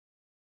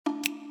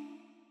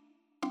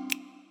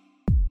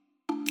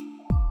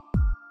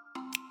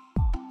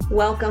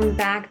Welcome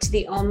back to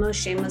the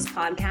Almost Shameless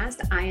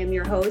podcast. I am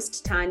your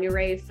host, Tanya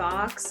Ray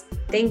Fox.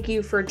 Thank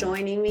you for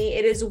joining me.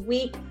 It is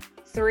week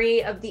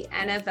 3 of the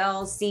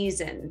NFL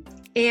season.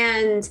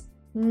 And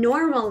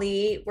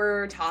normally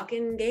we're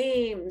talking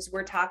games.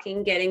 We're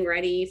talking getting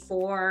ready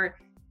for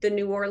the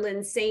New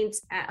Orleans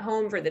Saints at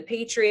home for the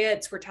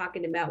Patriots. We're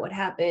talking about what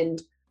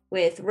happened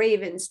with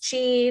Ravens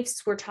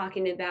Chiefs. We're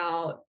talking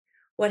about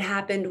what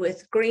happened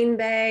with Green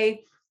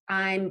Bay.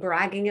 I'm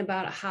bragging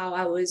about how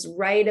I was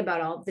right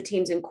about all of the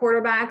teams and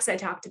quarterbacks I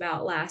talked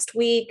about last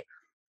week.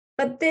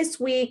 But this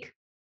week,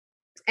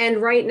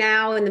 and right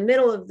now in the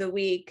middle of the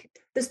week,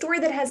 the story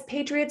that has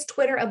Patriots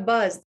Twitter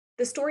abuzz,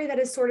 the story that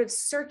is sort of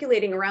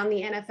circulating around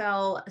the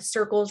NFL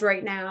circles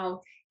right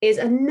now is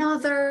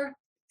another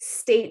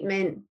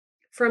statement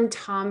from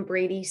Tom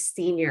Brady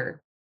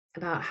Sr.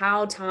 about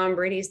how Tom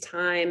Brady's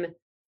time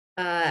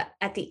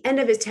at the end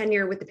of his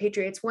tenure with the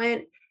Patriots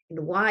went,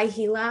 and why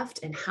he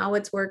left and how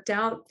it's worked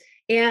out.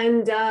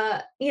 And,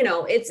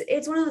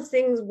 it's one of the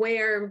things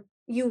where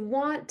you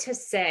want to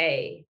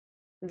say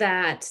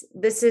that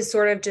this is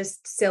sort of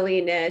just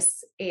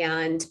silliness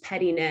and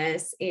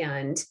pettiness.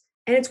 And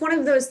it's one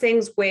of those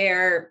things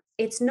where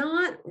it's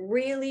not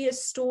really a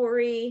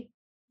story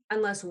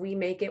unless we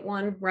make it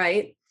one,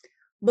 right?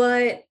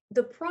 But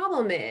the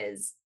problem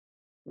is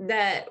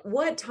that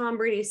what Tom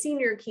Brady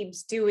Sr.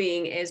 keeps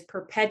doing is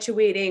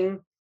perpetuating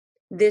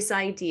this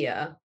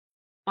idea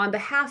on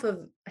behalf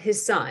of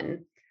his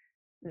son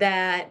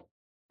that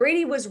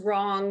Brady was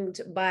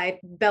wronged by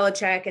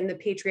Belichick and the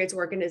Patriots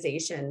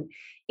organization.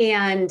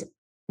 And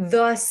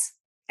thus,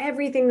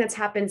 everything that's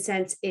happened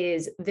since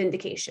is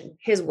vindication,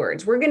 his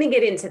words. We're going to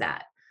get into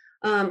that.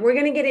 We're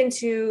going to get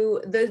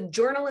into the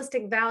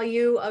journalistic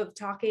value of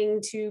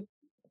talking to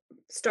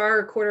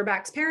star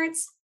quarterbacks'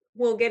 parents.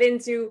 We'll get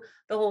into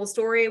the whole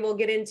story. We'll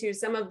get into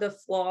some of the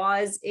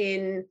flaws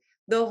in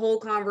the whole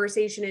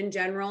conversation in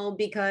general,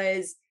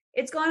 because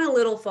it's gone a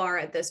little far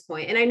at this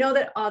point. And I know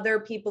that other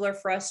people are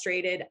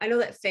frustrated. I know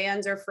that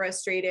fans are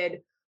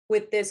frustrated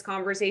with this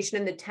conversation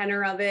and the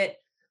tenor of it.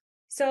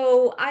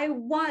 So I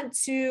want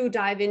to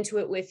dive into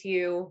it with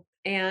you.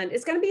 And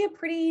it's going to be a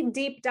pretty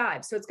deep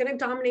dive. So it's going to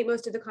dominate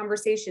most of the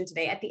conversation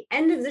today. At the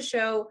end of the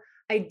show,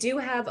 I do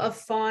have a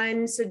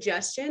fun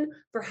suggestion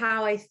for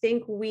how I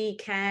think we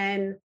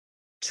can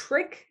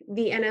trick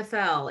the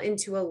NFL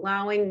into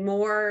allowing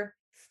more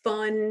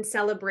fun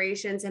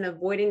celebrations and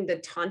avoiding the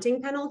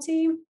taunting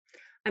penalty.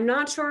 I'm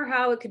not sure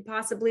how it could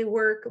possibly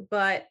work,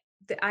 but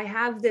I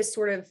have this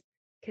sort of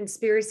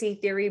conspiracy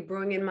theory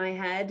brewing in my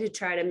head to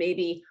try to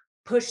maybe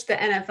push the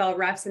NFL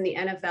refs and the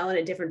NFL in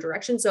a different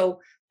direction.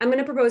 So I'm going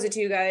to propose it to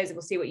you guys.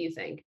 We'll see what you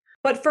think.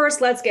 But first,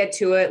 let's get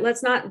to it.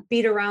 Let's not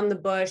beat around the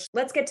bush.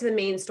 Let's get to the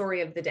main story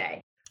of the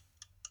day.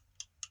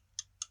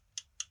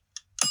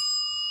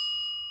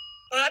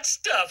 Hot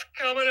stuff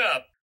coming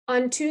up.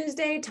 On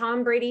Tuesday,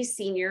 Tom Brady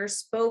Sr.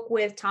 spoke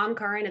with Tom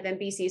Curran of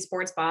NBC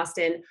Sports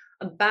Boston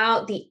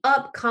about the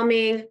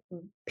upcoming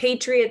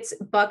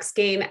Patriots-Bucks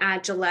game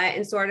at Gillette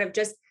and sort of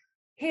just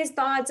his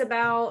thoughts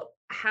about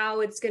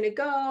how it's going to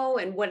go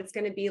and what it's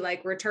going to be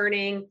like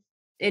returning,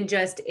 and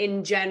just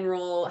in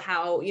general,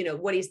 how,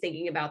 what he's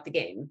thinking about the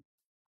game.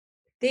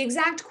 The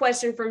exact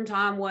question from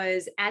Tom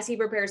was, as he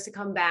prepares to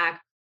come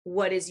back,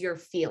 what is your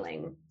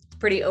feeling?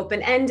 Pretty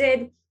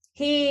open-ended.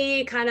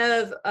 He kind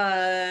of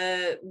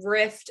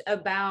riffed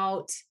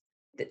about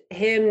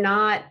him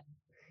not,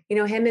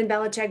 him and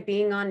Belichick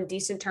being on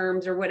decent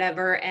terms or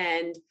whatever,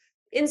 and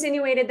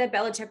insinuated that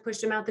Belichick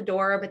pushed him out the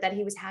door, but that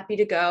he was happy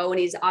to go. And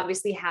he's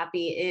obviously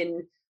happy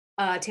in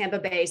Tampa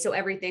Bay. So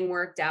everything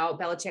worked out.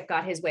 Belichick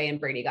got his way and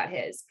Brady got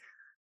his.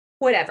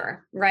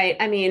 Whatever, right?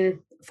 I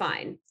mean,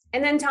 fine.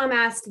 And then Tom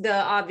asked the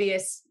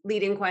obvious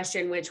leading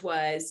question, which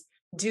was,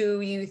 do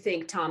you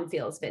think Tom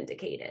feels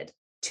vindicated?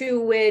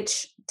 To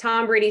which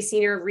Tom Brady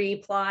Sr.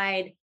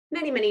 replied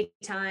many, many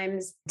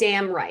times,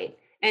 damn right,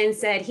 and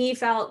said he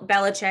felt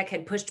Belichick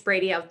had pushed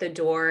Brady out the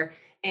door,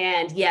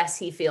 and yes,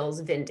 he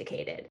feels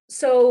vindicated.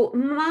 So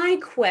my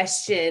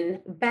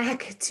question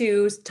back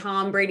to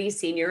Tom Brady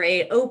Sr.,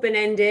 a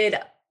open-ended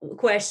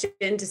question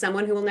to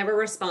someone who will never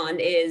respond,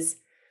 is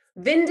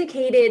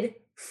vindicated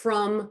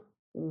from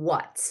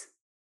what?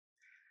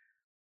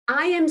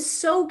 I am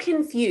so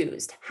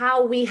confused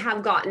how we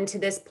have gotten to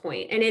this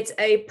point. And it's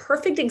a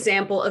perfect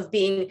example of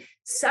being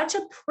such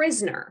a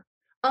prisoner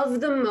of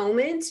the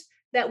moment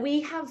that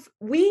we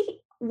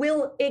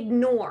will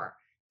ignore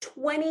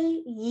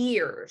 20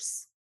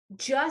 years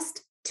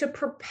just to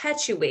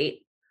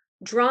perpetuate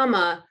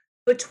drama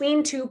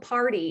between two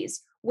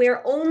parties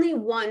where only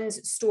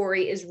one's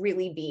story is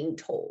really being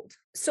told.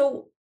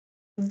 So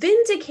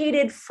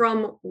vindicated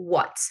from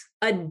what?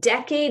 A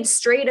decade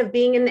straight of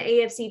being in the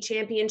AFC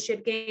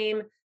Championship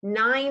game,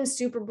 9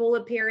 Super Bowl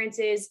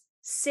appearances,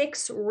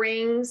 6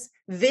 rings.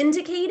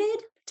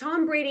 Vindicated?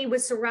 Tom Brady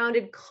was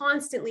surrounded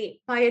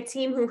constantly by a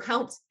team who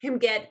helped him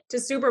get to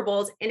Super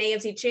Bowls and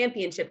AFC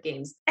Championship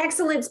games.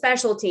 Excellent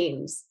special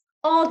teams,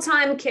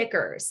 all-time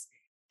kickers,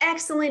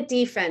 excellent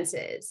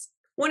defenses,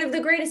 one of the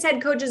greatest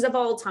head coaches of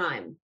all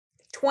time,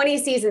 20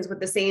 seasons with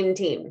the same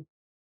team.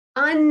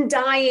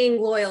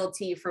 undying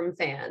loyalty from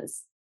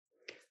fans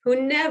who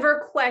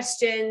never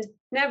questioned,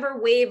 never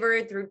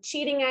wavered through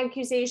cheating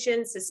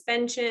accusations,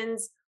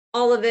 suspensions,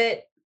 all of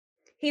it.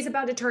 He's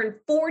about to turn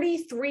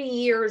 43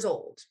 years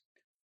old,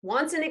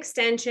 wants an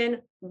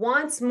extension,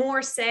 wants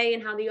more say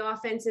in how the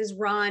offense is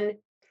run,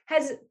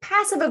 has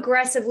passive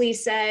aggressively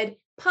said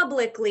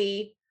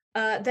publicly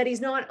that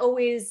he's not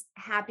always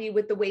happy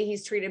with the way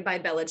he's treated by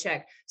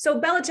Belichick. So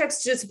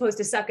Belichick's just supposed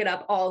to suck it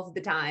up all of the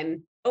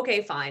time.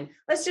 Okay, fine.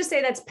 Let's just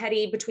say that's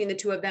petty between the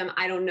two of them.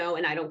 I don't know,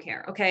 and I don't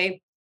care.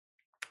 Okay.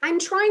 I'm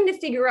trying to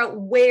figure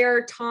out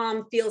where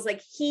Tom feels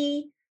like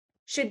he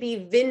should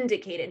be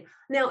vindicated.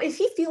 Now, if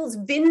he feels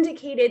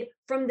vindicated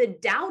from the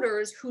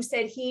doubters who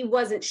said he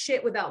wasn't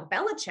shit without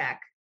Belichick,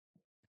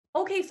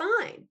 okay,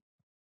 fine.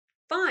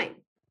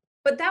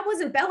 But that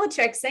wasn't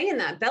Belichick saying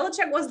that.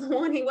 Belichick was the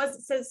one he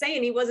was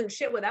saying he wasn't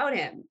shit without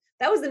him.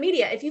 That was the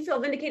media. If you feel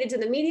vindicated to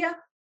the media,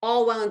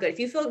 all well and good. If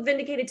you feel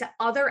vindicated to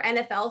other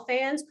NFL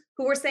fans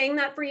who were saying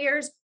that for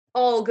years,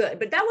 all good.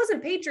 But that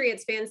wasn't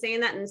Patriots fans saying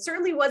that, and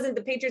certainly wasn't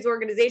the Patriots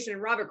organization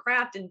and Robert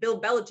Kraft and Bill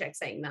Belichick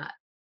saying that.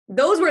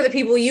 Those were the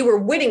people you were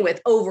winning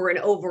with over and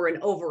over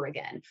and over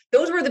again.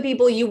 Those were the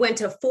people you went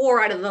to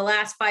 4 out of the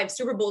last 5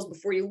 Super Bowls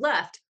before you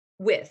left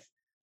with.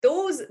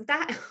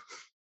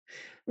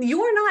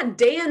 You're not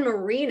Dan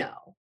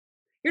Marino.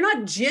 You're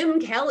not Jim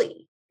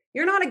Kelly.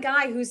 You're not a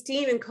guy whose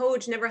team and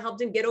coach never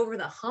helped him get over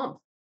the hump.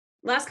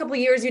 Last couple of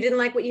years, you didn't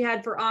like what you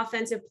had for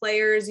offensive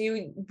players,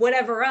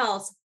 whatever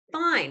else.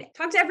 Fine.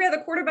 Talk to every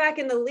other quarterback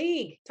in the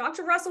league. Talk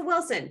to Russell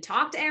Wilson.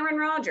 Talk to Aaron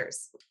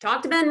Rodgers.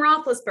 Talk to Ben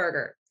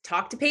Roethlisberger.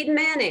 Talk to Peyton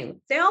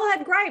Manning. They all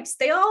had gripes.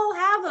 They all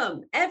have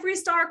them. Every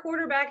star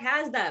quarterback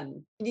has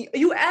them.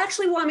 You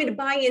actually want me to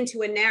buy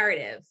into a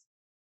narrative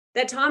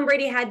that Tom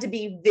Brady had to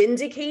be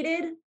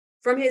vindicated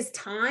from his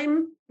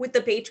time with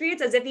the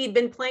Patriots as if he'd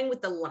been playing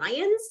with the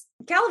Lions?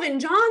 Calvin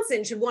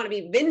Johnson should want to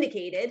be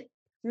vindicated.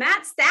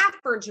 Matt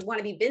Stafford should want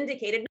to be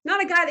vindicated.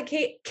 Not a guy that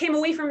came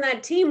away from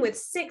that team with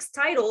 6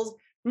 titles,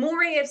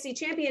 more AFC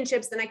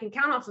championships than I can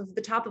count off of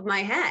the top of my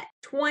head.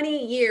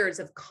 20 years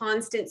of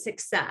constant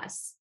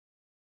success.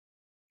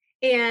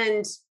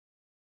 And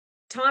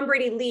Tom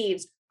Brady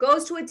leaves,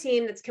 goes to a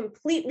team that's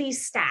completely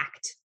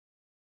stacked.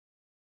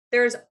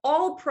 There's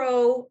all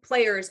pro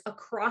players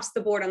across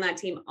the board on that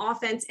team,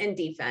 offense and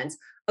defense,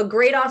 a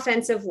great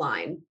offensive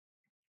line,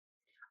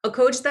 a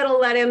coach that'll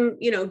let him,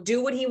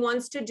 do what he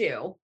wants to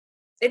do.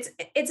 It's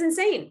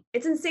insane.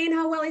 It's insane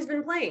how well he's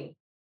been playing.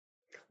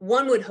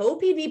 One would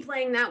hope he'd be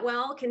playing that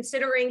well,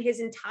 considering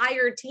his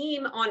entire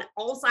team on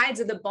all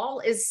sides of the ball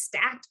is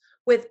stacked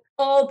with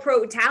all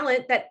pro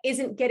talent that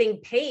isn't getting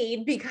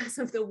paid because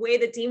of the way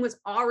the team was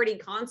already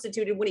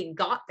constituted when he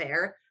got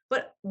there.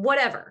 But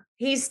whatever,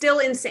 he's still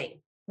insane.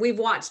 We've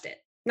watched it.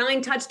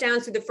 9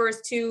 touchdowns through the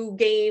first 2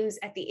 games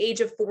at the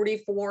age of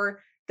 44.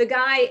 The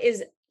guy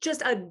is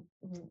just a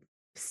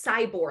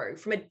cyborg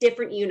from a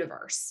different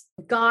universe.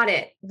 Got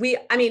it.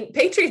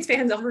 Patriots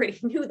fans already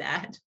knew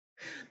that.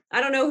 I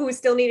don't know who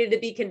still needed to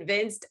be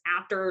convinced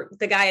after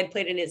the guy had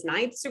played in his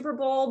 9th Super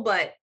Bowl,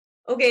 but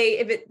okay,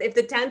 if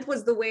the 10th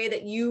was the way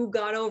that you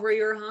got over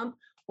your hump,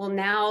 well,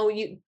 now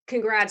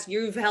congrats,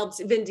 you've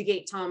helped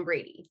vindicate Tom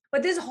Brady.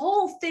 But this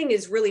whole thing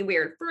is really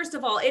weird. First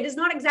of all, it is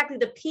not exactly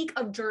the peak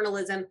of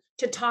journalism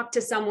to talk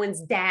to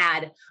someone's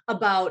dad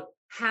about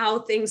how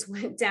things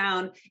went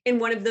down in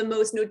one of the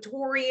most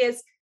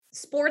notorious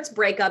sports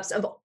breakups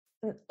of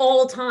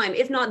all time,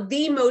 if not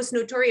the most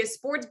notorious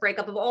sports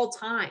breakup of all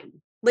time.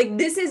 Like,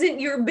 this isn't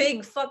your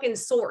big fucking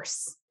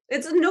source.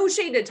 It's no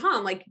shade to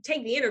Tom. Like,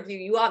 take the interview.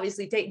 You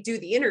obviously do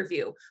the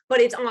interview, but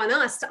it's on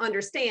us to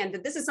understand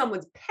that this is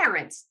someone's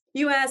parents.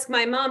 You ask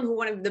my mom, who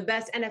one of the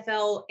best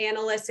NFL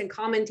analysts and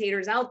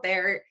commentators out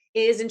there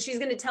is, and she's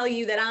going to tell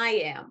you that I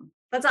am.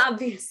 That's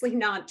obviously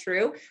not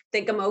true.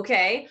 Think I'm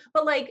okay.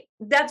 But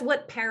that's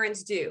what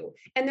parents do.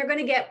 And they're going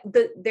to get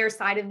their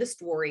side of the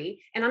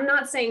story. And I'm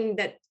not saying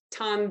that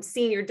Tom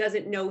Sr.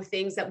 doesn't know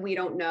things that we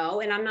don't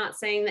know. And I'm not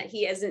saying that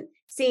he isn't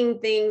seeing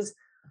things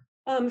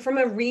from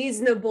a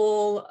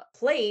reasonable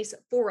place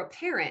for a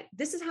parent.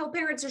 This is how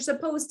parents are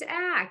supposed to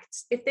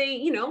act. If they,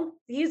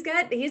 he's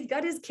got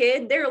his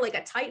kid, they're like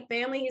a tight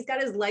family. He's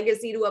got his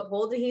legacy to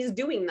uphold, and he's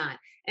doing that.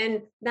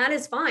 And that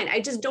is fine. I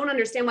just don't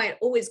understand why it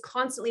always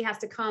constantly has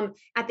to come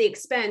at the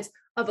expense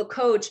of a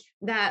coach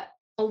that,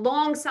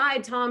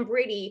 alongside Tom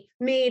Brady,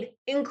 made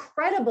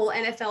incredible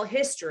NFL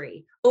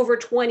history over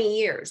 20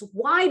 years.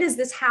 Why does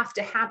this have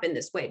to happen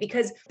this way?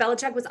 Because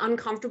Belichick was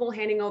uncomfortable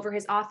handing over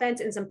his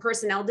offense and some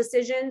personnel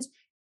decisions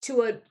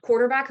to a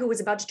quarterback who was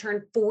about to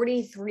turn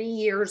 43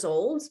 years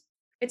old.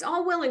 It's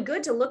all well and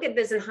good to look at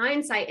this in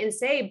hindsight and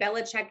say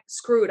Belichick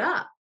screwed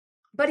up,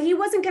 but he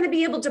wasn't going to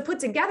be able to put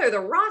together the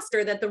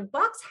roster that the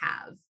Bucs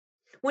have.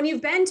 When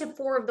you've been to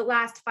 4 of the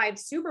last 5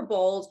 Super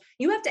Bowls,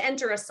 you have to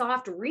enter a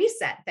soft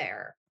reset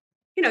there.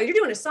 You're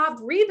doing a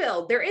soft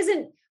rebuild. There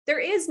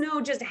is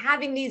no just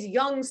having these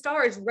young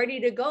stars ready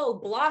to go,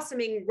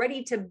 blossoming,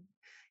 ready to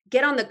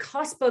get on the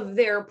cusp of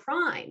their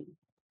prime.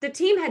 The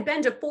team had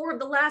been to 4 of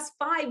the last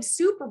 5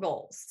 Super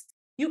Bowls.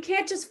 You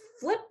can't just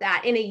flip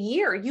that in a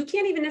year. You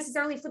can't even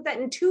necessarily flip that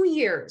in 2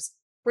 years.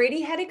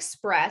 Brady had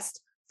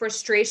expressed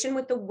frustration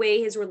with the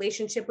way his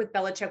relationship with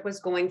Belichick was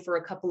going for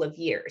a couple of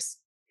years.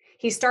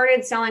 He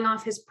started selling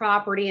off his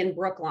property in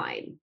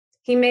Brookline.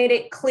 He made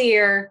it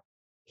clear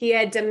he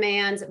had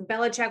demands.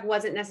 Belichick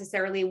wasn't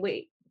necessarily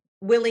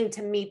willing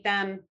to meet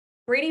them.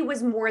 Brady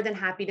was more than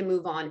happy to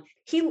move on.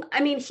 He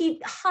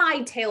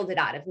hightailed it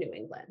out of New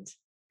England.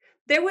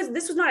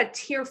 This was not a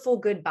tearful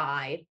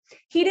goodbye.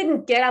 He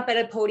didn't get up at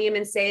a podium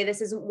and say,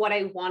 this isn't what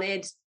I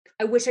wanted.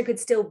 I wish I could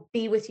still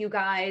be with you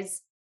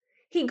guys.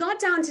 He got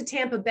down to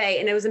Tampa Bay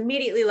and it was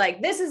immediately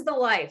like, this is the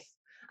life.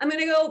 I'm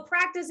going to go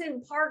practice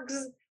in parks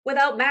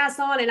without masks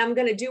on and I'm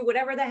going to do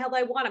whatever the hell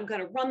I want. I'm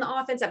going to run the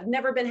offense. I've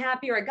never been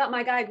happier. I got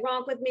my guy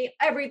Gronk with me.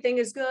 Everything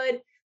is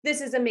good.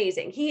 This is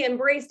amazing. He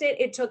embraced it.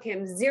 It took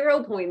him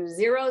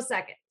 0.0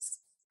 seconds.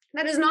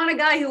 That is not a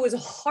guy who was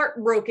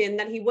heartbroken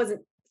that he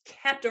wasn't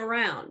kept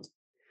around.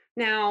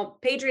 Now,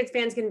 Patriots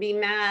fans can be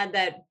mad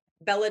that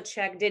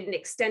Belichick didn't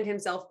extend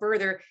himself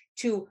further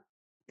to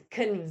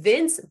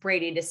convince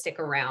Brady to stick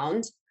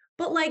around,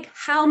 but like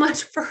how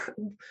much for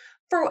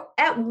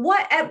at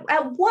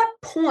what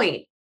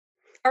point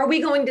are we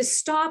going to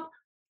stop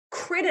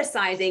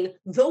criticizing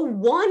the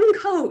one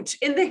coach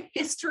in the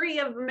history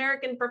of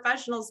American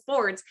professional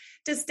sports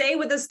to stay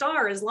with the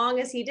star as long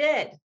as he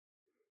did?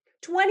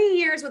 20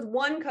 years with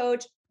one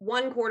coach,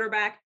 one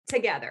quarterback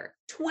together,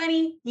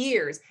 20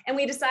 years. And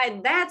we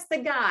decide that's the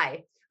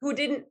guy who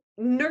didn't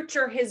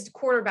nurture his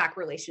quarterback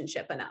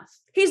relationship enough.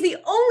 He's the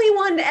only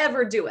one to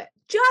ever do it.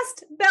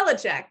 Just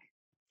Belichick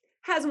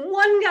has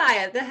one guy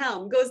at the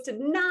helm, goes to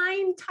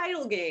 9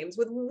 title games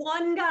with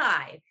one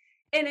guy.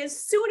 And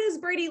as soon as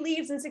Brady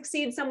leaves and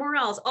succeeds somewhere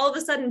else, all of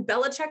a sudden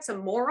Belichick's a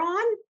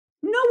moron.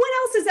 No one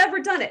else has ever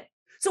done it.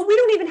 So we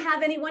don't even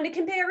have anyone to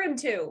compare him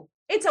to.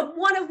 It's a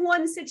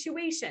one-of-one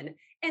situation.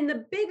 And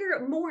the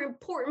bigger, more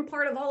important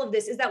part of all of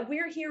this is that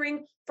we're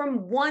hearing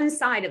from one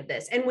side of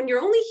this. And when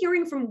you're only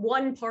hearing from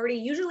one party,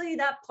 usually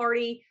that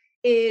party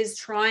is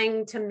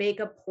trying to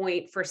make a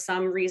point for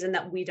some reason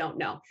that we don't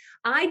know.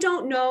 I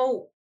don't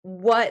know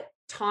what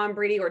Tom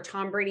Brady or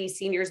Tom Brady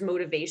Sr.'s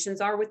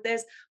motivations are with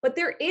this, but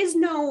there is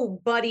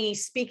nobody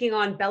speaking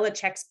on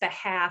Belichick's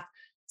behalf,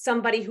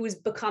 somebody who's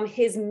become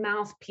his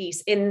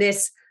mouthpiece in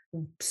this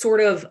sort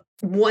of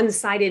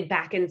one-sided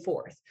back and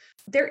forth.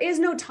 There is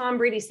no Tom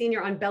Brady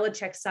Sr. on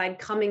Belichick's side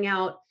coming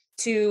out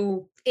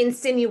to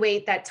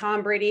insinuate that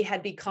Tom Brady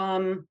had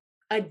become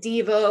a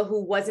diva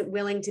who wasn't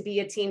willing to be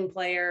a team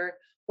player,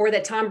 or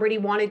that Tom Brady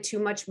wanted too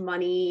much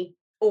money,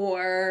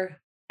 or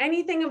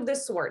anything of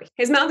this sort.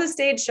 His mouth is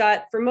stayed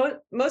shut. For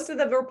most of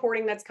the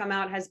reporting that's come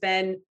out has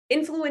been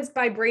influenced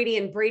by Brady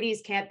and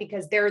Brady's camp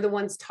because they're the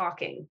ones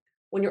talking.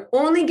 When you're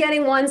only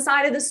getting one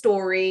side of the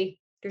story,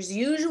 that's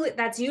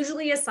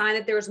usually a sign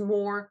that there's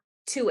more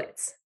to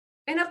it.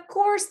 And of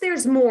course,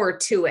 there's more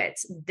to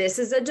it. This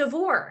is a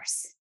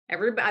divorce.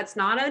 It's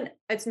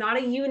not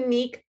a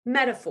unique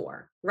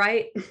metaphor,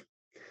 right?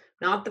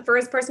 Not the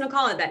first person to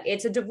call it that.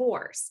 It's a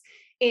divorce.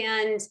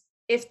 And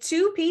if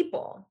two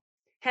people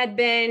had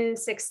been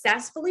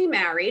successfully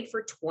married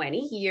for 20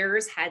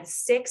 years, had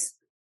 6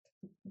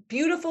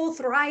 beautiful,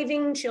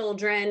 thriving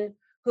children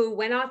who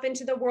went off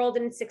into the world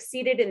and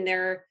succeeded in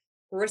their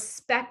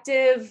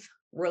respective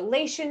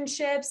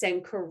relationships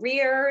and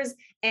careers,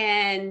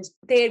 and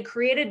they had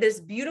created this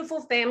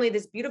beautiful family,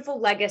 this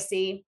beautiful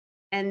legacy,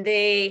 and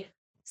they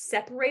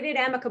separated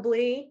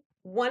amicably.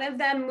 One of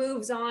them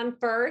moves on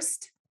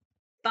first,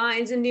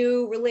 finds a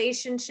new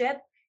relationship,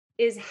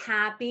 is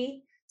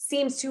happy,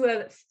 seems to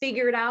have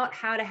figured out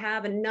how to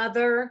have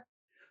another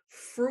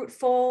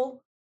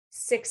fruitful,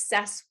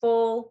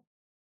 successful,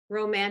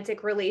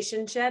 romantic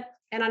relationship,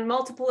 and on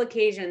multiple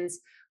occasions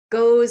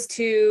goes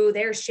to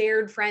their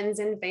shared friends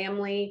and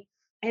family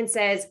and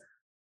says,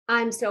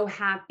 I'm so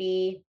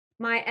happy.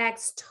 My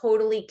ex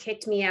totally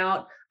kicked me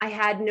out. I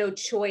had no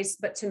choice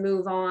but to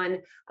move on,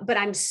 but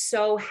I'm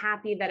so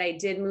happy that I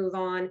did move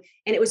on.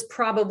 And it was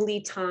probably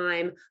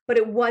time, but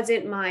it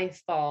wasn't my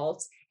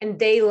fault. And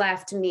they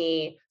left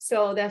me.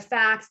 So the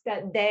fact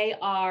that they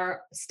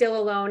are still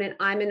alone and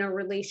I'm in a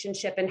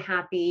relationship and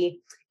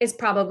happy is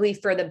probably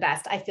for the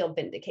best. I feel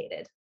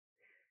vindicated.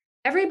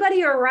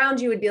 Everybody around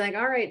you would be like,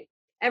 all right.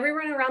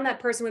 Everyone around that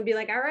person would be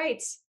like, all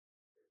right,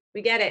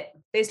 we get it.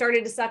 They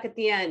started to suck at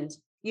the end.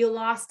 You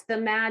lost the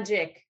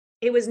magic.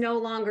 It was no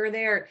longer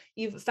there.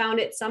 You've found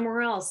it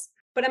somewhere else.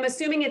 But I'm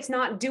assuming it's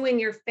not doing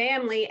your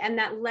family and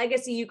that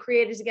legacy you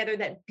created together,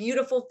 that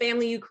beautiful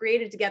family you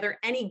created together,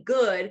 any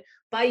good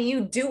by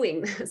you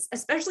doing this,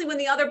 especially when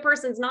the other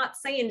person's not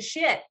saying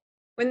shit,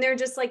 when they're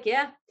just like,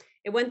 yeah,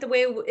 it went the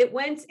way it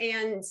went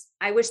and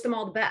I wish them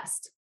all the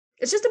best.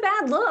 It's just a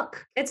bad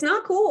look. It's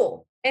not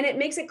cool. And it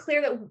makes it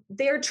clear that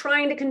they're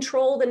trying to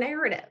control the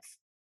narrative.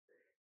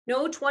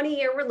 No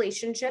 20-year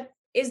relationship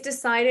is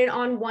decided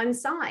on one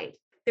side.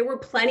 There were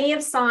plenty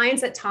of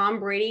signs that Tom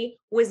Brady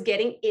was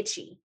getting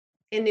itchy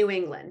in New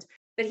England,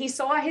 that he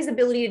saw his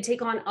ability to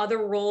take on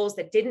other roles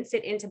that didn't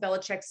fit into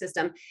Belichick's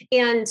system.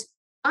 And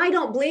I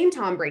don't blame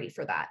Tom Brady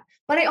for that,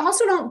 but I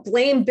also don't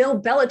blame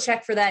Bill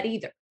Belichick for that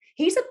either.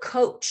 He's a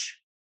coach.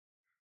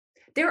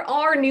 There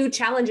are new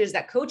challenges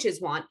that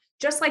coaches want,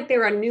 just like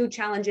there are new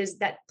challenges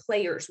that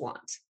players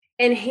want.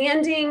 And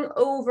handing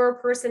over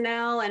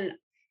personnel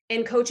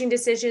and coaching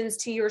decisions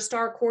to your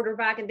star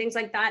quarterback and things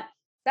like that,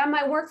 that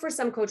might work for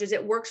some coaches.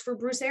 It works for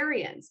Bruce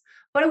Arians,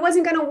 but it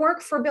wasn't going to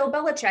work for Bill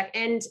Belichick.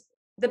 And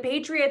the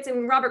Patriots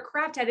and Robert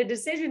Kraft had a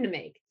decision to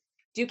make.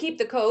 Do you keep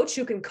the coach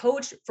who can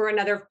coach for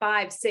another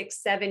 5,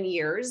 6, 7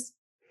 years?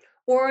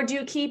 Or do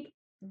you keep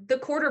the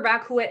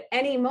quarterback who at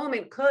any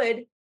moment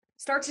could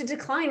start to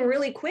decline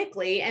really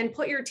quickly and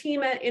put your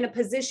team in a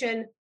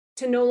position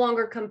to no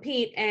longer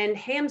compete and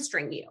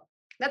hamstring you?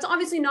 That's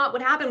obviously not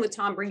what happened with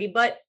Tom Brady,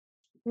 but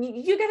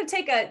you got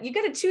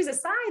to choose a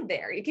side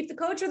there. You keep the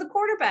coach or the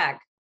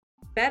quarterback.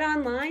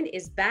 BetOnline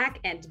is back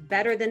and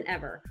better than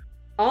ever.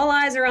 All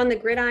eyes are on the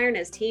gridiron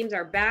as teams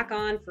are back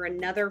on for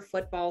another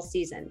football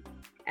season.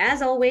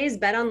 As always,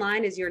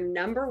 BetOnline is your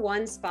number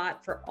one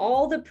spot for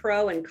all the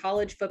pro and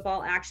college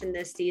football action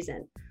this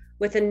season.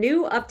 With a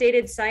new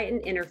updated site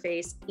and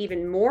interface,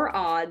 even more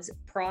odds,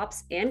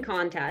 props, and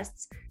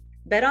contests,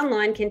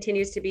 BetOnline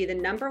continues to be the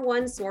number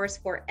one source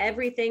for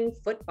everything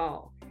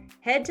football.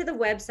 Head to the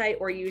website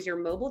or use your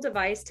mobile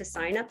device to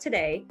sign up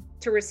today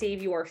to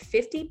receive your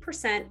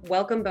 50%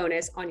 welcome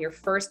bonus on your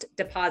first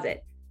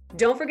deposit.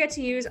 Don't forget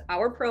to use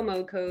our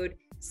promo code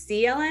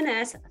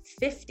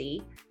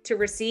CLNS50 to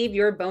receive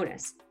your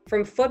bonus.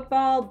 From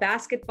football,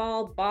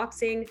 basketball,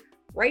 boxing,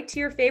 right to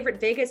your favorite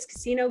Vegas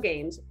casino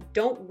games,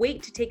 don't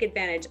wait to take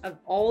advantage of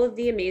all of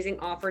the amazing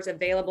offers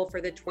available for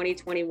the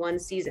 2021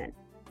 season.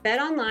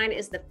 BetOnline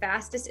is the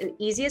fastest and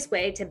easiest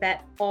way to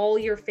bet all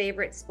your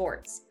favorite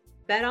sports.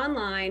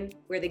 BetOnline,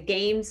 where the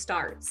game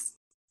starts.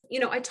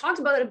 I talked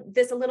about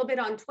this a little bit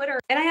on Twitter,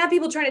 and I have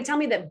people trying to tell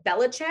me that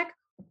Belichick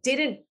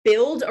didn't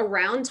build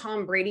around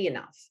Tom Brady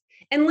enough.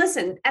 And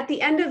listen, at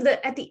the end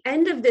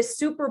of this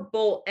Super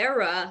Bowl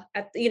era,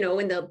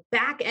 in the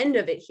back end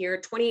of it here,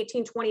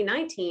 2018,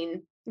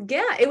 2019,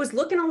 yeah, it was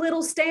looking a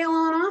little stale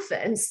on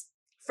offense.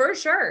 For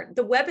sure.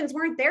 The weapons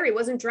weren't there. He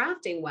wasn't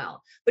drafting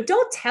well. But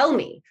don't tell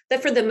me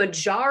that for the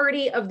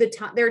majority of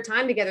their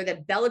time together,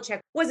 that Belichick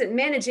wasn't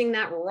managing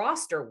that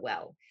roster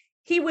well.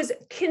 He was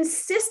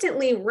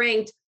consistently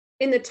ranked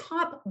in the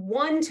top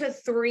 1 to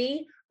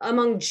 3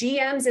 among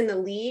GMs in the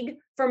league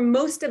for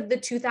most of the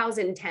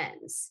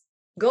 2010s.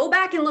 Go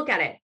back and look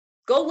at it.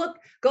 Go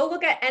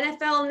look at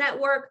NFL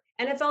Network,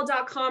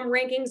 NFL.com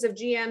rankings of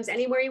GMs,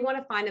 anywhere you want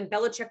to find them.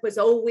 Belichick was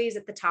always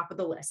at the top of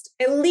the list.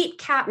 Elite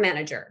cap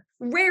manager.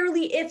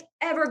 Rarely, if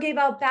ever, gave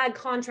out bad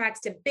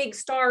contracts to big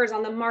stars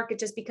on the market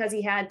just because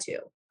he had to.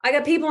 I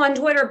got people on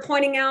Twitter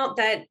pointing out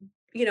that,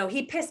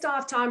 he pissed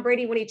off Tom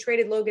Brady when he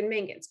traded Logan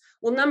Mankins.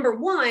 Well, number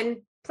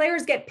one,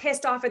 players get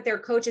pissed off at their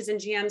coaches and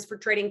GMs for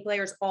trading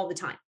players all the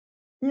time.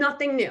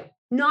 Nothing new.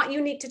 Not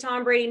unique to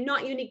Tom Brady,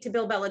 not unique to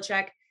Bill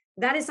Belichick.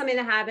 That is something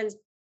that happens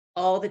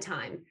all the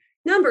time.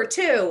 Number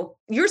two,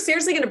 you're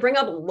seriously going to bring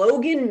up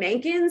Logan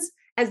Mankins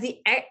as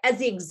the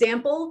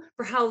example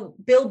for how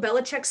Bill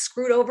Belichick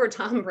screwed over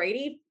Tom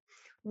Brady?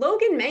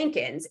 Logan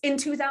Mankins in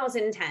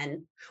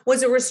 2010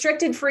 was a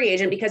restricted free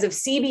agent because of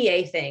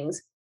CBA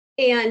things,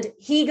 and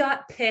he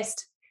got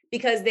pissed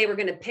because they were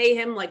going to pay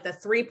him like the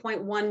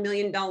 $3.1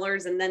 million,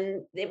 and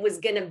then it was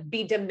going to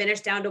be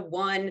diminished down to $1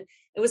 million.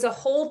 It was a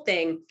whole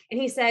thing. And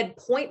he said,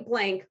 point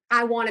blank,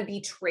 I want to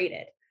be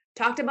traded.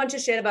 Talked a bunch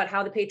of shit about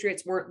how the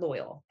Patriots weren't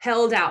loyal,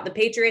 held out. The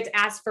Patriots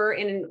asked for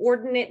an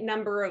inordinate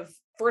number of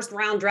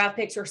first-round draft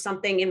picks or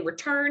something in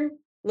return.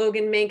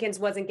 Logan Mankins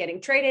wasn't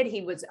getting traded.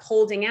 He was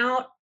holding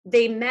out.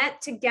 They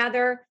met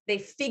together. They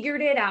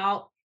figured it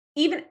out.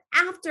 Even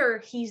after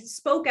he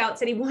spoke out,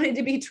 said he wanted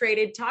to be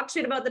traded, talked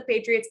shit about the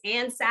Patriots,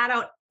 and sat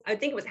out, I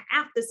think it was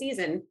half the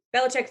season,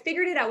 Belichick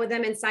figured it out with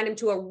them and signed him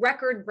to a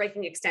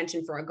record-breaking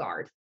extension for a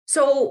guard.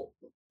 So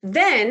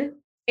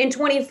then in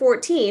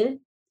 2014,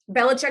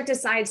 Belichick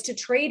decides to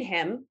trade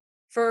him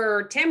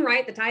for Tim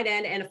Wright, the tight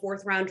end, and a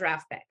 4th-round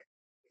draft pick.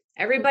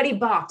 Everybody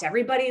balked.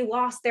 Everybody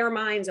lost their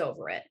minds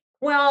over it.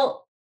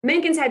 Well,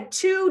 Mankins had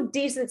 2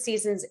 decent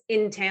seasons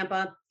in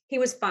Tampa. He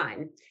was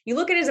fine. You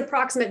look at his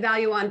approximate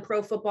value on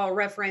Pro Football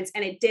Reference,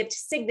 and it dipped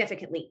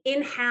significantly,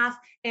 in half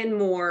and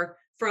more,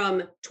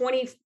 from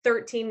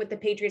 2013 with the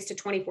Patriots to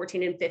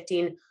 2014 and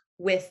 15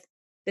 with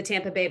the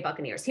Tampa Bay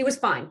Buccaneers. He was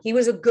fine. He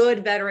was a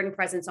good veteran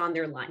presence on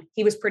their line.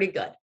 He was pretty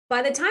good.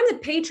 By the time the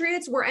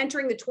Patriots were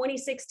entering the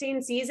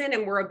 2016 season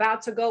and were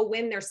about to go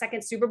win their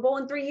 2nd Super Bowl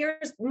in 3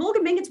 years,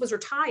 Logan Mankins was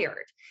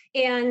retired.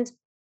 And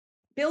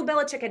Bill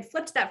Belichick had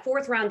flipped that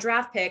 4th-round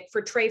draft pick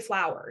for Trey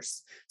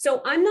Flowers.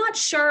 So I'm not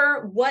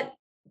sure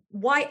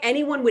why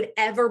anyone would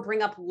ever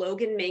bring up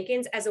Logan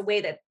Mankins as a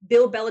way that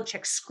Bill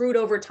Belichick screwed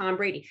over Tom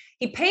Brady.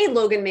 He paid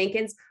Logan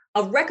Mankins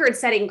a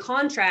record-setting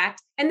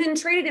contract and then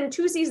traded him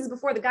 2 seasons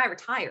before the guy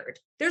retired.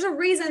 There's a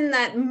reason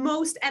that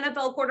most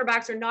NFL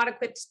quarterbacks are not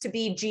equipped to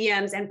be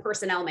GMs and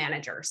personnel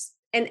managers.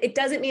 And it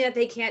doesn't mean that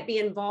they can't be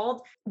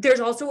involved. There's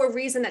also a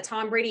reason that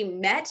Tom Brady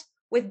met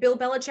with Bill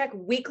Belichick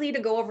weekly to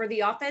go over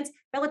the offense.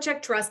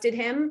 Belichick trusted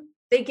him.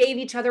 They gave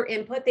each other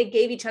input. They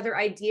gave each other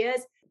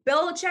ideas.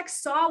 Belichick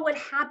saw what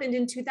happened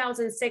in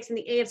 2006 in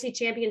the AFC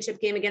Championship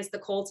game against the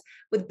Colts,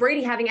 with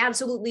Brady having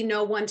absolutely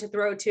no one to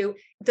throw to.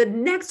 The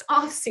next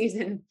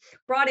offseason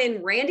brought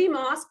in Randy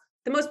Moss,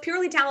 the most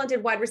purely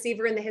talented wide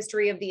receiver in the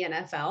history of the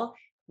NFL,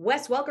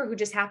 Wes Welker, who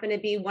just happened to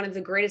be one of the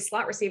greatest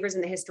slot receivers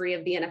in the history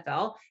of the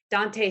NFL,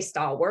 Dante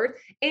Stallworth,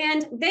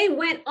 and they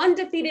went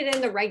undefeated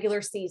in the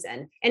regular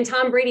season. And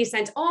Tom Brady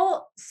set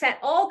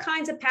all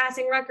kinds of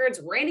passing records.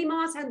 Randy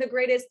Moss had the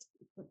greatest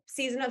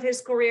season of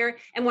his career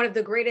and one of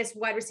the greatest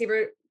wide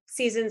receiver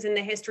seasons in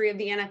the history of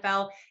the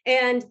NFL.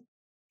 And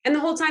the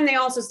whole time they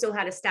also still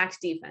had a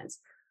stacked defense.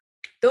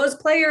 Those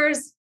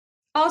players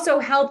also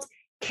helped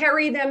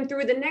carry them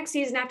through the next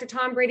season after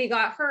Tom Brady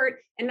got hurt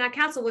and Matt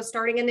Castle was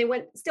starting, and they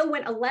still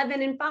went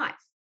 11-5.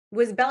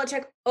 Was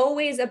Belichick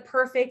always a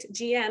perfect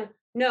GM?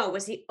 No.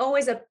 Was he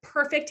always a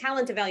perfect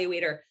talent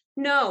evaluator?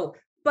 No.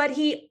 But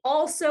he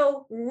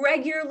also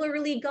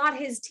regularly got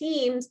his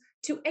teams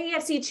to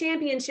AFC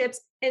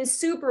championships and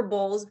Super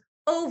Bowls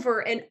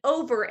over and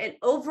over and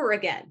over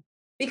again,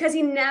 because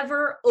he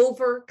never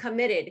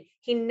overcommitted.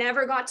 He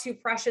never got too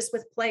precious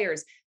with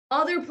players.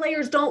 Other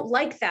players don't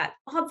like that.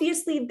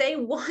 Obviously, they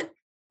want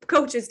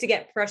coaches to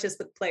get precious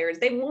with players.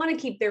 They want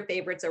to keep their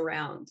favorites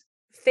around.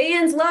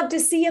 Fans love to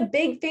see a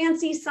big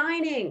fancy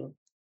signing.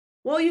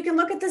 Well, you can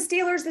look at the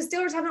Steelers. The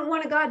Steelers haven't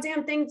won a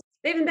goddamn thing.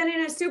 They haven't been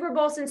in a Super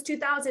Bowl since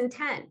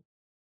 2010.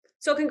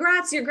 So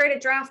congrats, you're great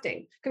at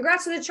drafting.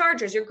 Congrats to the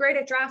Chargers, you're great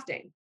at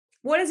drafting.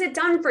 What has it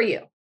done for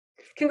you?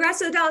 Congrats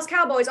to the Dallas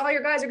Cowboys. All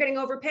your guys are getting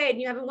overpaid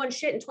and you haven't won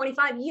shit in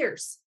 25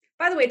 years.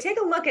 By the way, take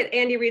a look at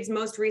Andy Reid's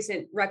most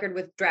recent record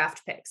with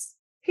draft picks.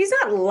 He's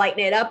not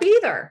lighting it up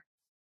either.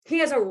 He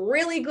has a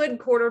really good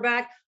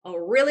quarterback, a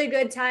really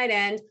good tight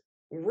end,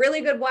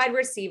 really good wide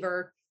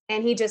receiver,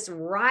 and he just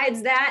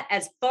rides that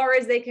as far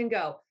as they can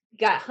go.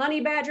 Got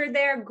Honey Badger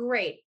there,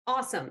 great,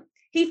 awesome.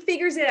 He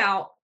figures it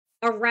out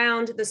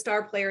around the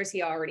star players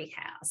he already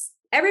has.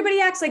 Everybody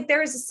acts like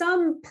there is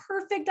some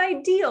perfect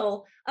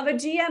ideal of a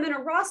GM and a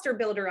roster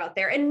builder out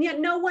there, and yet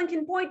no one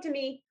can point to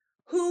me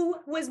who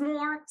was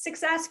more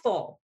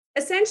successful.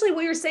 Essentially,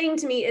 what you're saying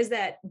to me is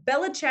that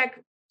Belichick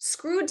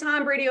screwed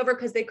Tom Brady over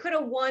because they could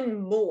have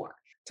won more.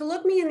 To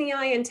look me in the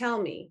eye and tell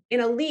me,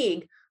 in a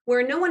league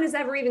where no one has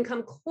ever even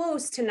come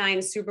close to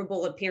 9 Super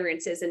Bowl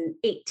appearances in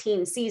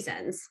 18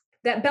 seasons,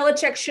 that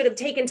Belichick should have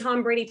taken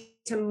Tom Brady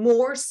to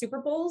more Super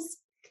Bowls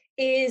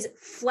is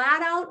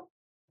flat out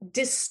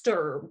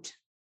disturbed.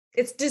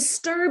 It's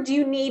disturbed.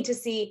 You need to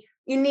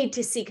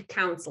seek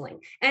counseling,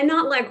 and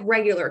not like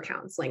regular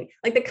counseling,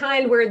 like the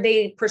kind where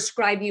they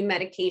prescribe you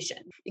medication,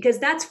 because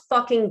that's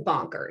fucking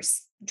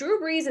bonkers.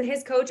 Drew Brees and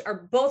his coach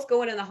are both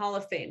going in the Hall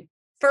of Fame.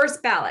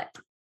 First ballot,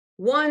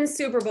 1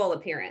 Super Bowl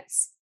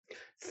appearance,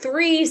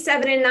 3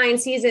 7-9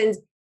 seasons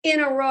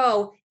in a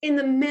row in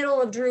the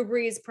middle of Drew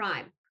Brees'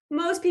 prime.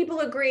 Most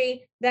people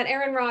agree that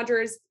Aaron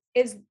Rodgers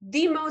is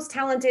the most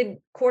talented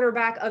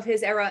quarterback of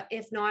his era,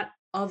 if not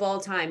of all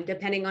time,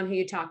 depending on who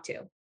you talk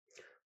to.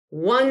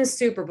 1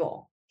 Super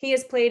Bowl. He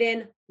has played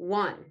in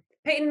 1.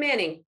 Peyton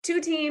Manning, 2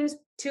 teams,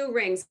 2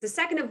 rings, the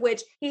second of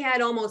which he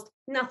had almost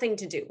nothing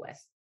to do with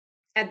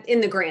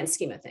in the grand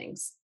scheme of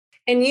things.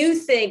 And you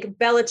think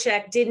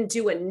Belichick didn't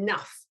do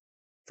enough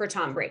for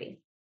Tom Brady.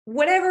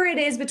 Whatever it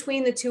is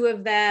between the two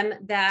of them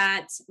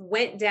that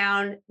went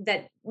down,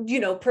 that,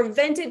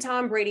 prevented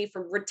Tom Brady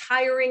from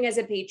retiring as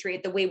a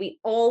Patriot the way we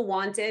all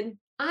wanted,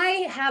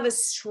 I have a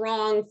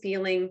strong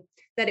feeling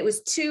that it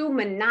was 2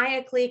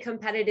 maniacally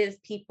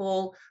competitive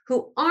people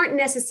who aren't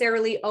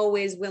necessarily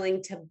always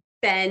willing to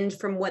bend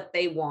from what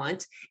they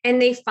want.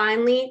 And they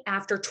finally,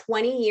 after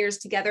 20 years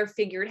together,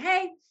 figured,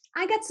 hey,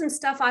 I got some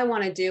stuff I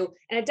want to do,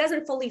 and it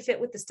doesn't fully fit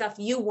with the stuff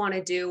you want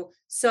to do.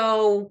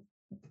 So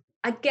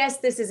I guess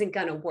this isn't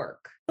going to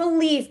work.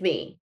 Believe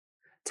me,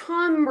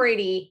 Tom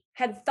Brady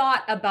had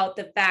thought about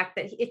the fact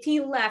that if he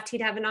left,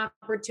 he'd have an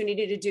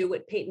opportunity to do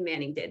what Peyton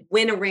Manning did,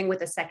 win a ring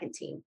with a second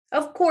team.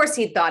 Of course,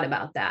 he thought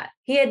about that.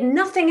 He had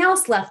nothing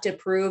else left to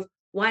prove.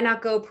 Why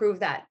not go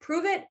prove that?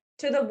 Prove it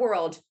to the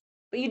world.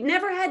 But you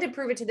never had to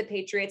prove it to the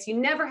Patriots. You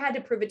never had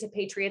to prove it to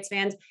Patriots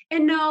fans.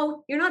 And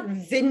no, you're not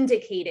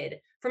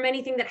vindicated from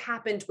anything that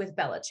happened with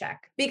Belichick,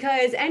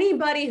 because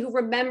anybody who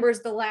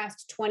remembers the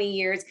last 20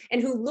 years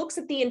and who looks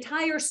at the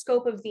entire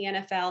scope of the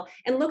NFL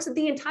and looks at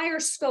the entire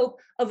scope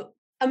of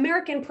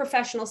American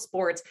professional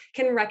sports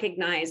can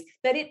recognize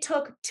that it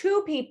took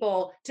 2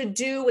 people to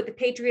do what the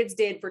Patriots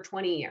did for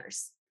 20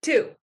 years.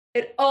 2.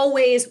 It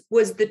always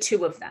was the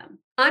 2 of them.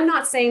 I'm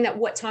not saying that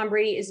what Tom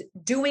Brady is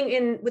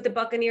doing with the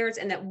Buccaneers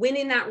and that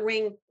winning that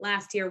ring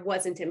last year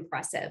wasn't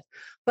impressive,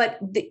 but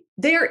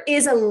there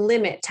is a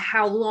limit to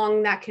how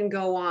long that can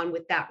go on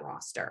with that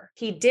roster.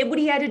 He did what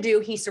he had to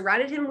do. He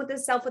surrounded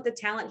himself with the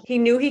talent he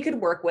knew he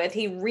could work with.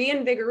 He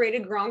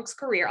reinvigorated Gronk's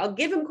career. I'll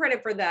give him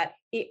credit for that.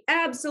 He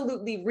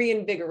absolutely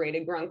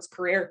reinvigorated Gronk's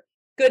career.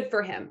 Good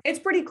for him. It's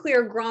pretty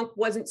clear Gronk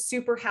wasn't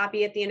super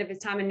happy at the end of his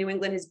time in New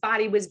England. His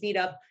body was beat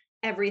up,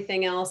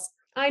 everything else.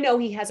 I know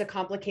he has a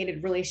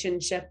complicated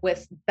relationship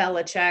with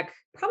Belichick,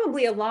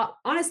 probably a lot,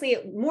 honestly,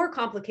 more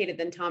complicated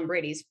than Tom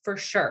Brady's for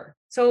sure.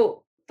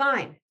 So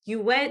fine, you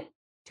went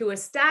to a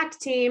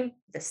stacked team,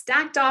 the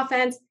stacked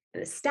offense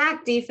and a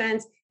stacked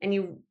defense, and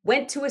you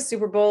went to a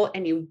Super Bowl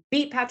and you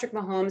beat Patrick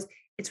Mahomes.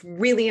 It's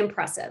really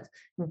impressive.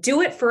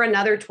 Do it for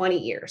another 20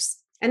 years.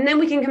 And then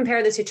we can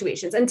compare the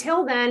situations.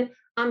 Until then,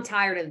 I'm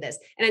tired of this.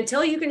 And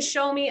until you can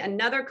show me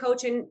another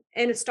coach and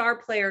a star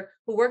player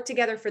who worked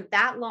together for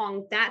that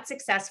long, that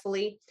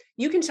successfully,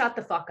 you can shut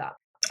the fuck up.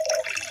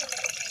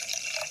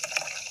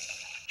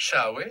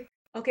 Shall we?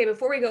 Okay,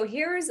 before we go,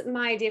 here's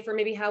my idea for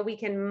maybe how we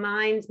can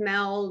mind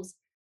meld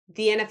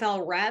the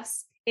NFL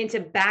refs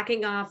into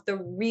backing off the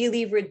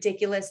really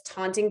ridiculous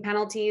taunting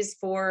penalties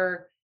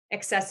for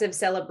excessive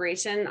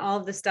celebration, all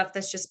of the stuff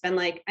that's just been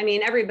like, I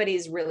mean,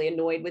 everybody's really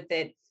annoyed with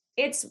it.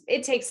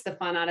 It takes the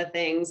fun out of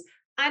things.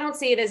 I don't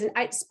see it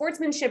as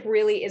sportsmanship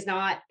really is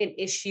not an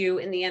issue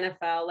in the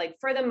NFL. Like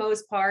for the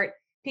most part,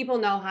 people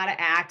know how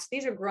to act.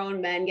 These are grown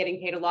men getting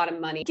paid a lot of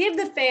money. Give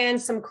the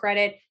fans some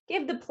credit,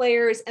 give the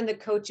players and the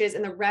coaches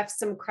and the refs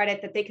some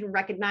credit that they can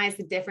recognize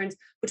the difference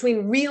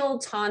between real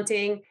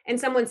taunting and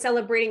someone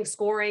celebrating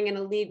scoring in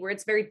a league where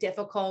it's very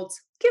difficult.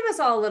 Give us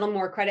all a little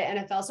more credit,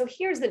 NFL. So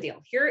here's the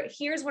deal.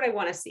 Here's what I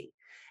want to see.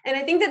 And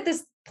I think that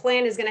this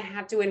plan is going to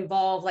have to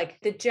involve like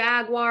the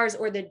Jaguars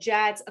or the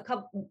Jets,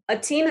 a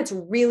team that's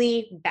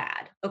really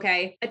bad.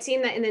 Okay. A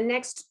team that in the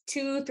next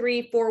 2,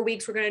 3, 4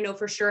 weeks, we're going to know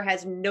for sure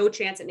has no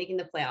chance at making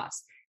the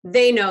playoffs.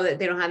 They know that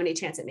they don't have any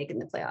chance at making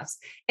the playoffs.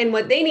 And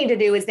what they need to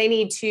do is they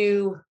need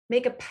to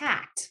make a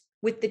pact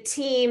with the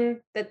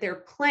team that they're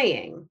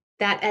playing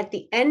that at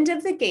the end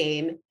of the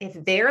game, if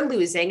they're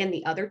losing and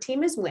the other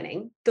team is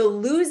winning, the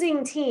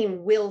losing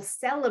team will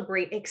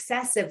celebrate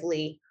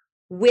excessively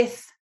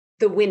with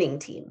the winning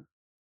team.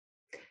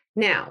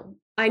 Now,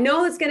 I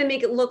know it's going to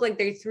make it look like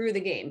they threw the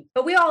game,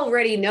 but we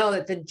already know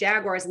that the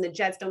Jaguars and the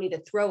Jets don't need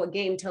to throw a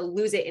game to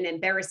lose it in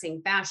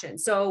embarrassing fashion.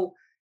 So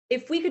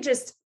if we could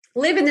just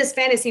live in this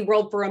fantasy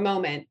world for a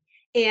moment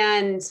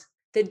and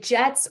the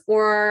Jets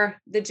or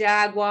the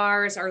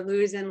Jaguars are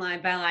losing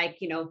by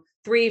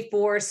 3,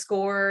 4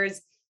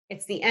 scores.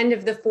 It's the end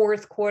of the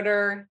fourth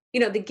quarter.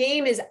 The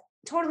game is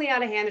totally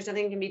out of hand. There's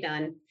nothing can be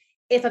done.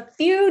 If a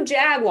few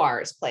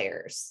Jaguars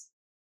players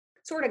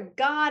sort of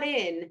got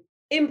in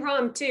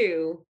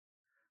impromptu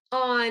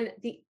on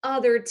the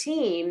other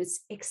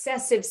team's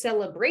excessive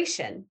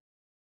celebration,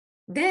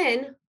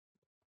 then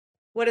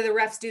what do the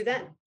refs do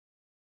then?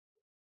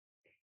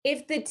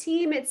 If the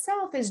team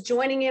itself is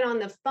joining in on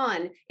the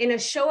fun in a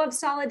show of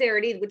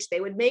solidarity, which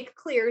they would make it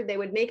clear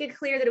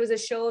that it was a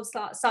show of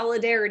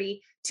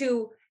solidarity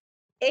to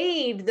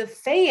aid the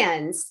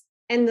fans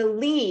and the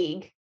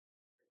league,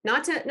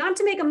 not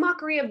to make a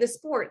mockery of the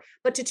sport,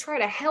 but to try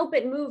to help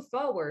it move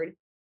forward.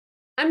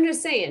 I'm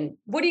just saying,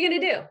 what are you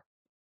going to do?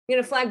 You're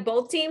going to flag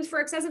both teams for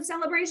excessive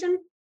celebration?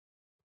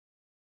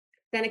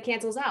 Then it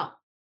cancels out.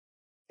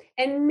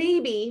 And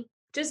maybe,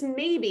 just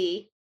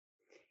maybe,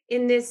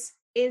 in this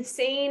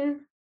insane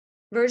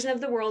version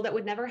of the world that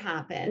would never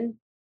happen,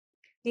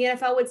 the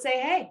NFL would say,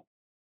 hey,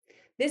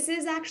 this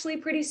is actually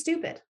pretty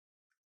stupid.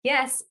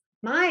 Yes,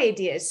 my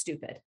idea is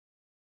stupid.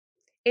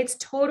 It's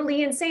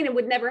totally insane. It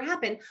would never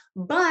happen,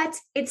 but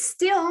it's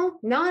still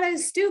not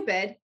as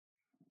stupid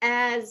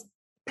as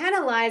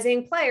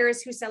penalizing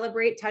players who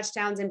celebrate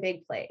touchdowns and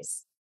big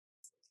plays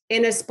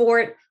in a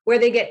sport where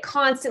they get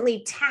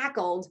constantly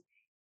tackled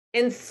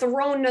and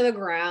thrown to the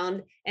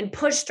ground and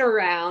pushed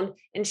around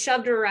and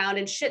shoved around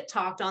and shit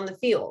talked on the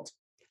field.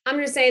 I'm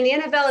just saying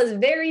the NFL is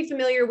very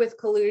familiar with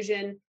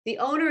collusion. The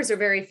owners are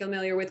very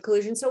familiar with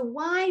collusion. So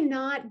why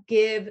not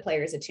give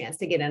players a chance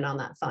to get in on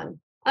that fun?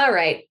 All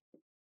right.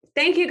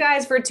 Thank you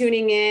guys for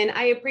tuning in.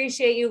 I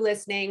appreciate you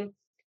listening.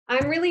 I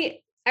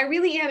really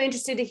am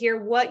interested to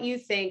hear what you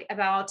think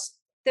about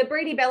the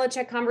Brady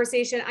Belichick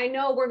conversation. I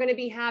know we're going to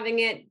be having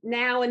it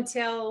now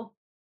until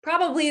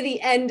probably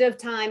the end of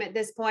time at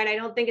this point. I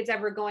don't think it's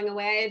ever going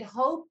away. I had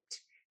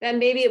hoped that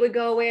maybe it would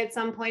go away at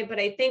some point, but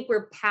I think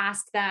we're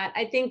past that.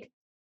 I think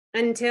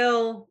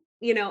until,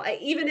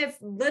 even if,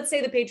 let's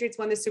say the Patriots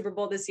won the Super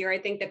Bowl this year, I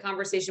think the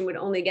conversation would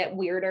only get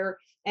weirder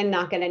and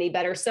not get any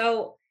better.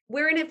 So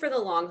we're in it for the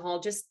long haul.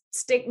 Just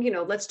stick,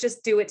 let's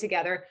just do it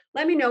together.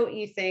 Let me know what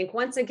you think.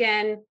 Once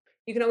again,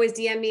 you can always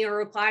DM me or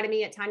reply to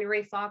me at Tanya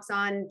Ray Fox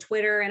on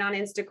Twitter and on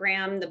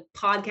Instagram. The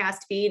podcast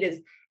feed is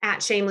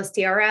at Shameless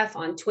TRF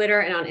on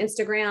Twitter and on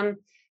Instagram.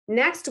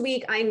 Next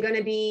week, I'm going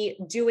to be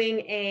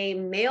doing a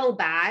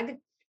mailbag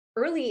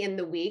early in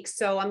the week.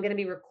 So I'm going to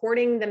be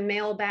recording the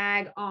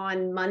mailbag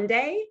on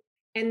Monday,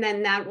 and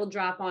then that will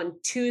drop on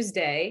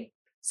Tuesday.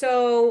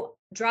 So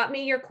drop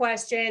me your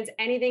questions,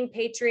 anything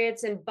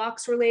Patriots and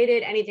Bucks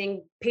related,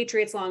 anything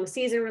Patriots long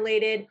season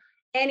related,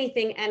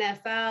 anything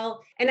NFL.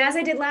 And as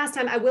I did last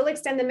time, I will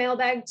extend the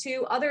mailbag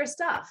to other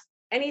stuff.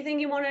 Anything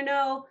you want to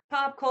know,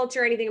 pop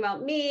culture, anything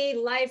about me,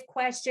 life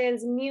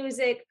questions,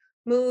 music,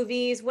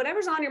 movies,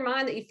 whatever's on your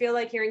mind that you feel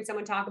like hearing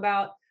someone talk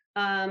about.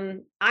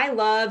 I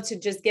love to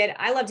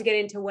get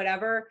into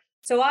whatever.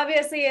 So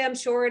obviously I'm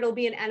sure it'll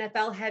be an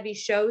NFL heavy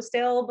show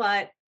still,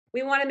 but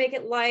We want to make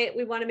it light.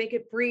 We want to make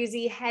it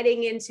breezy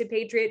heading into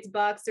Patriots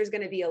Bucks. There's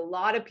going to be a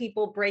lot of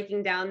people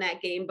breaking down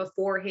that game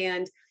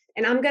beforehand.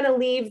 And I'm going to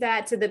leave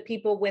that to the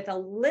people with a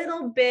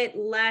little bit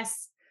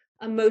less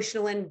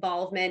emotional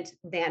involvement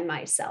than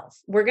myself.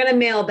 We're going to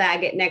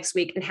mailbag it next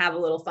week and have a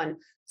little fun.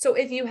 So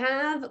if you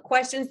have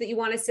questions that you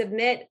want to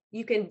submit,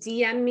 you can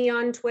DM me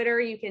on Twitter,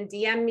 you can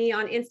DM me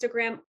on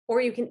Instagram,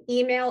 or you can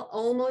email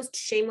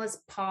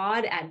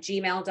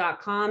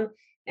almostshamelesspod@gmail.com.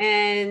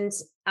 And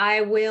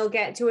I will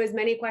get to as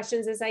many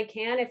questions as I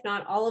can, if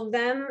not all of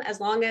them, as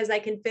long as I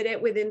can fit it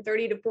within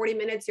 30 to 40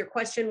 minutes. Your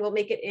question will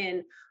make it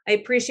in. I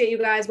appreciate you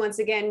guys once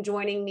again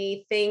joining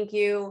me. Thank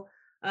you.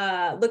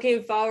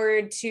 Looking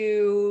forward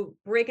to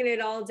breaking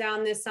it all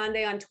down this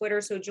Sunday on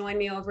Twitter. So join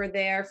me over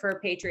there for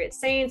Patriots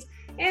Saints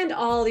and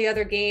all the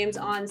other games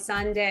on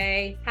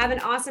Sunday. Have an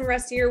awesome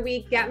rest of your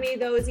week. Get me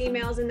those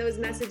emails and those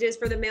messages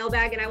for the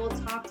mailbag, and I will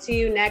talk to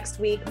you next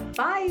week.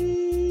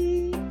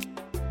 Bye.